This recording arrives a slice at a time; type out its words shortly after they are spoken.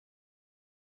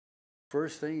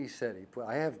First thing he said,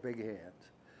 I have big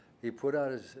hands. He put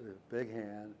out his big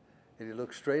hand and he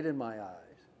looked straight in my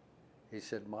eyes. He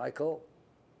said, "Michael,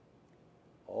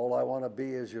 all I want to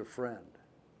be is your friend.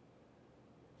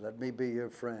 Let me be your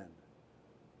friend."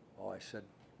 Oh, I said,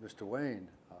 "Mr. Wayne,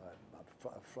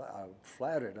 I'm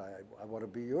flattered. I want to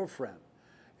be your friend."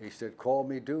 He said, "Call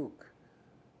me Duke."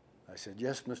 I said,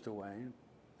 "Yes, Mr. Wayne."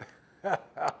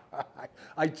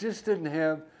 I just didn't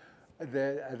have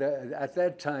at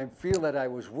that time feel that I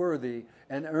was worthy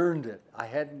and earned it. I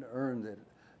hadn't earned it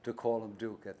to call him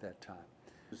Duke at that time.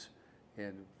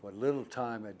 And what little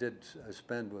time I did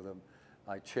spend with him,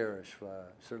 I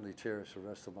certainly cherish the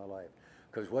rest of my life.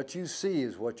 Because what you see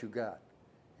is what you got.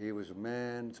 He was a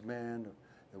man's man.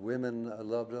 The women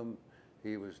loved him.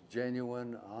 He was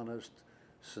genuine, honest,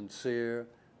 sincere,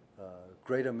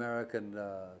 great American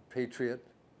patriot,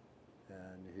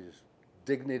 and his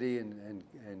dignity and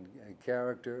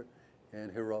character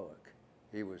and heroic.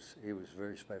 He was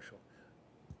very special.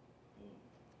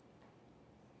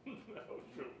 That was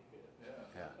really good.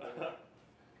 Yeah.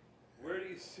 Where do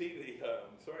you see the?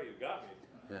 I'm sorry, you got me.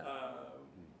 Yeah.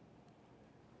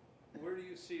 Where do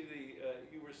you see the?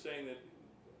 You were saying that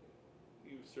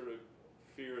you sort of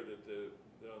fear that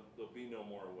there'll be no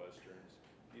more westerns.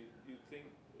 You think,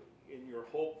 in your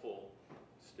hopeful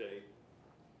state,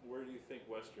 where do you think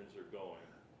westerns are going?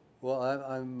 Well,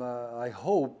 I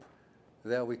hope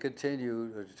that we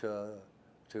continue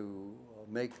to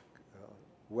make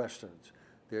westerns.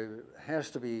 There has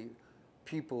to be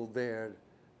people there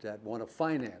that want to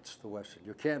finance the western.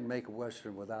 You can't make a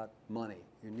western without money.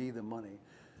 You need the money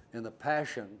and the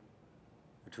passion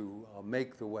to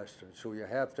make the western. So you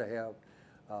have to have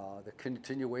the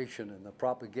continuation and the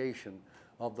propagation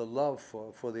of the love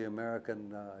for the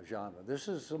American genre. This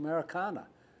is Americana,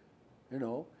 you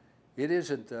know. It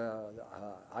isn't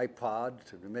iPod,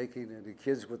 making the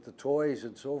kids with the toys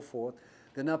and so forth.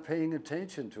 They're not paying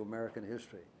attention to American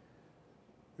history.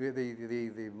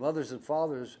 The mothers and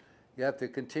fathers, you have to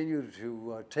continue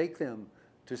to take them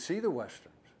to see the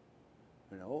westerns.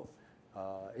 You know,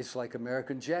 it's like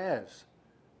American jazz,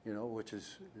 you know, which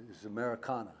is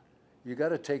Americana. You got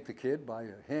to take the kid by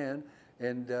your hand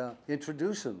and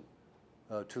introduce him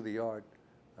to the art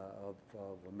of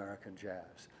American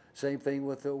jazz. Same thing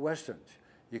with the westerns.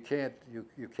 You can't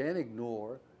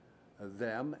ignore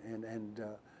them, and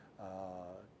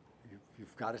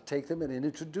you've got to take them and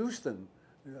introduce them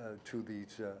to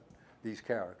these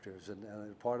characters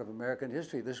and part of American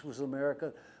history. This was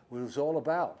America was all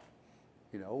about,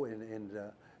 you know. And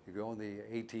you go in the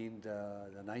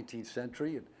 19th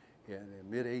century and the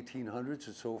mid 1800s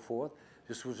and so forth.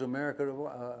 This was America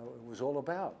was all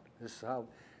about. This is how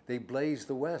they blazed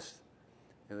the West.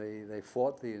 They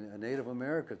fought the Native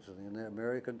Americans, and the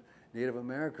Native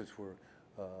Americans were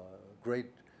a great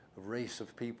race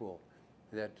of people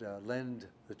that lend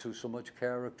to so much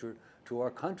character to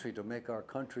our country, to make our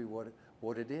country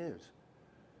what it is.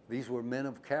 These were men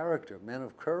of character, men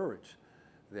of courage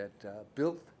that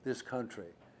built this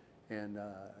country and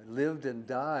lived and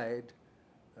died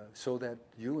so that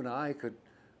you and I could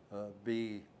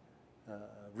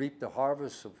reap the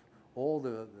harvest of all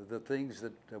the things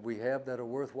that we have that are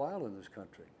worthwhile in this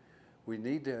country. We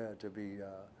need to be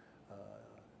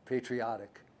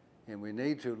patriotic, and we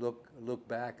need to look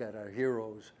back at our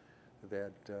heroes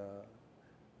that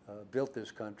built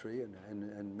this country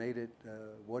and made it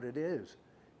what it is.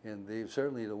 And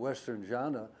certainly the Western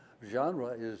genre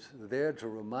is there to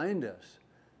remind us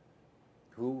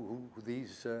who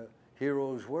these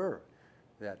heroes were.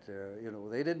 That you know,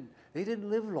 they didn't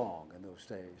live long in those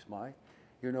days, Mike.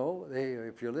 You know,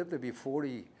 if you lived to be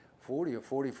 40 or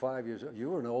 45 years old,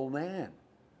 you were an old man.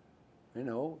 You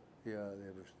know, there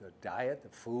was the diet, the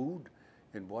food,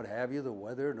 and what have you, the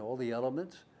weather and all the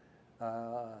elements.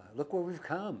 Look where we've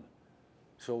come.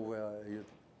 So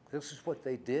this is what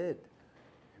they did,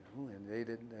 you know, and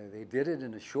they did it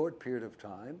in a short period of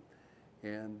time,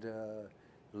 and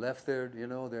left their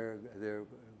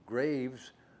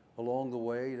graves along the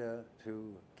way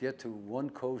to get to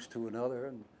one coast to another,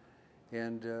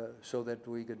 and so that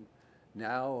we could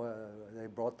now they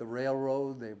brought the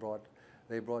railroad,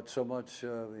 they brought so much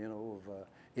you know, of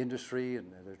industry and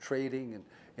the trading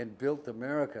and built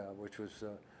America, which was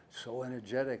so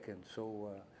energetic and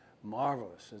so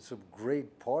marvelous. It's a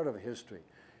great part of history,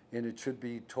 and it should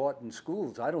be taught in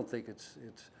schools. I don't think it's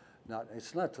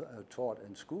not taught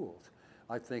in schools.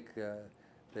 I think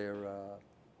they're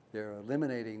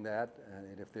eliminating that,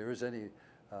 and if there is any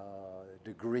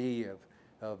degree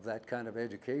of that kind of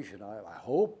education, I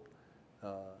hope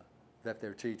that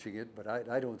they're teaching it, but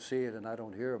I don't see it and I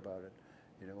don't hear about it,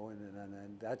 you know,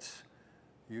 and that's,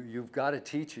 you've got to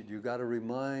teach it. You've got to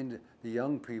remind the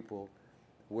young people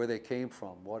where they came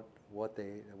from, what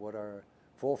our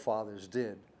forefathers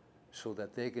did, so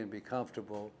that they can be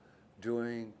comfortable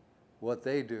doing what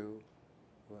they do,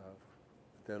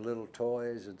 their little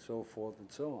toys and so forth and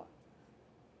so on.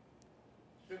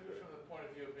 Strictly from the point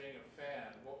of view of being a fan,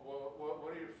 what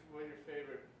are your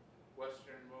favorite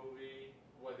Western movie?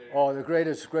 Oh, the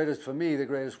greatest for me, the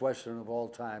greatest Western of all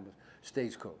time is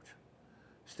Stagecoach.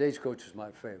 Stagecoach is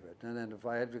my favorite. And then if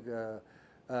I had to,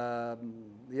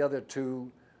 the other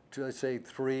two, let's say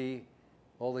three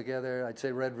altogether, I'd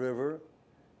say Red River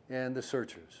and The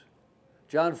Searchers.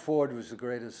 John Ford was the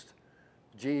greatest.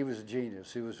 He was a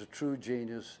genius. He was a true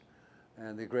genius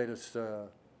and the greatest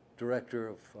director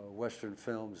of Western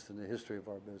films in the history of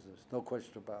our business. No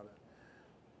question about it.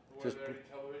 Were there any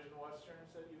television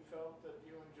Westerns that you felt that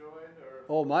you enjoyed? Or?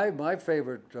 Oh, my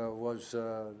favorite was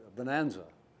Bonanza.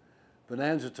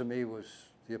 Bonanza to me was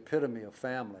the epitome of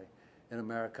family in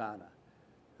Americana.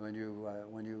 When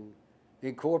you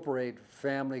incorporate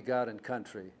family, God, and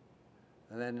country,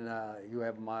 and then you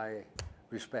have my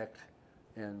respect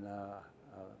and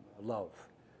love,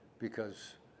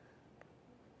 because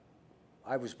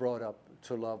I was brought up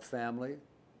to love family,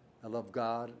 I love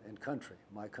God and country,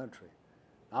 my country.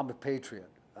 I'm a patriot.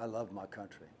 I love my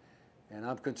country, and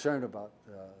I'm concerned about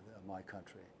my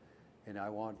country, and I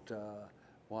want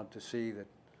to see that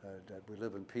we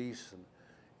live in peace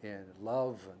and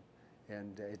love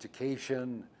and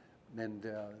education, and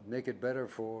make it better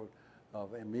for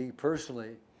and me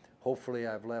personally. Hopefully,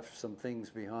 I've left some things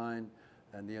behind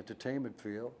in the entertainment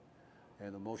field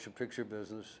and the motion picture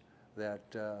business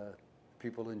that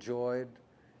people enjoyed,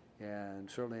 and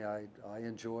certainly I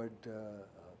enjoyed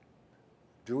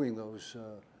doing those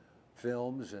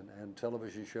films and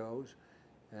television shows,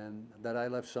 and that I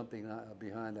left something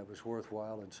behind that was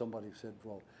worthwhile. And somebody said,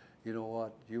 well, you know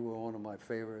what, you were one of my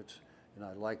favorites, and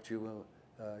I liked you,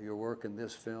 your work in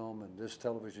this film and this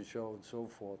television show and so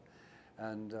forth.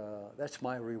 And that's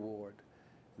my reward,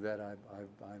 that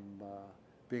I'm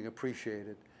being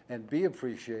appreciated, and be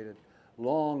appreciated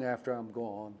long after I'm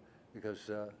gone, because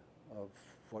of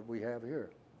what we have here.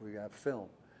 We have film,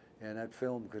 and that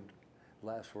film could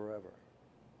last forever.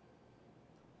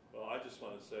 Well, I just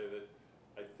want to say that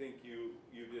I think you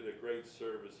did a great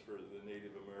service for the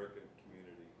Native American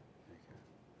community. Thank you.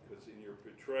 Because in your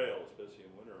portrayal, especially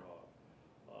in Winterhawk,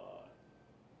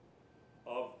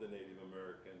 of the Native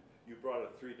American, you brought a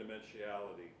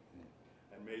three-dimensionality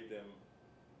and made them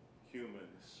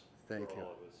humans for all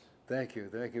of us. Thank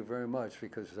you very much,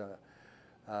 because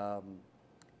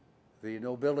the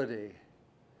nobility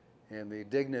and the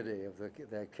dignity of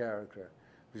that character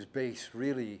was based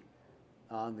really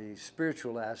on the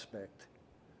spiritual aspect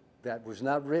that was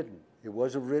not written. It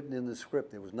wasn't written in the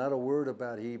script. There was not a word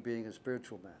about he being a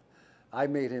spiritual man. I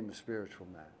made him a spiritual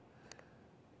man.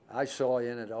 I saw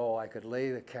in it, I could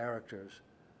lay the character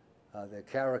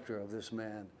of this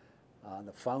man on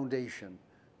the foundation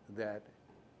that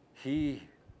he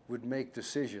would make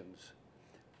decisions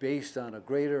based on a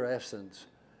greater essence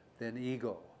than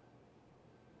ego.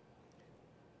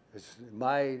 It's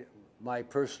my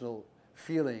personal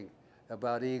feeling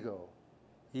about ego.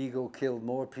 Ego killed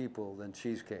more people than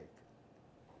cheesecake.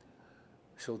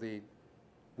 So the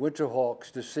Winterhawk's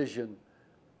decisions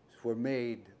were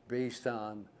made based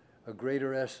on a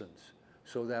greater essence,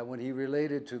 so that when he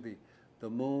related to the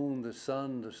moon, the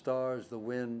sun, the stars, the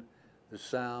wind, the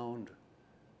sound,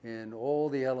 and all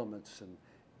the elements, and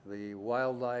the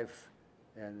wildlife,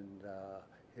 and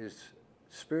his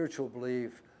spiritual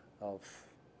belief of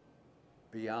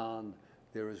beyond,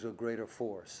 there is a greater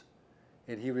force.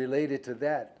 And he related to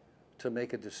that to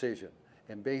make a decision.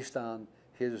 And based on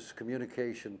his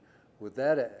communication with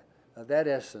that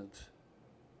essence,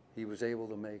 he was able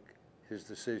to make his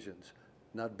decisions,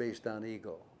 not based on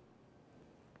ego.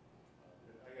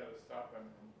 I got to stop him.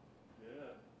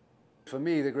 Yeah. For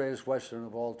me, the greatest Western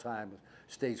of all time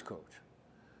is Stagecoach.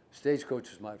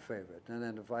 Stagecoach is my favorite. And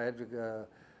then if I had to,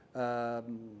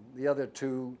 the other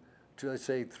two, let's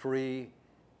say three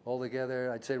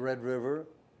altogether, I'd say Red River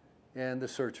and The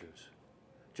Searchers.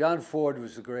 John Ford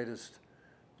was the greatest.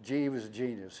 He was a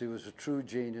genius. He was a true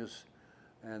genius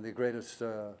and the greatest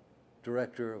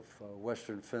director of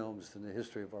Western films in the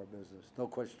history of our business. No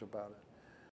question about it.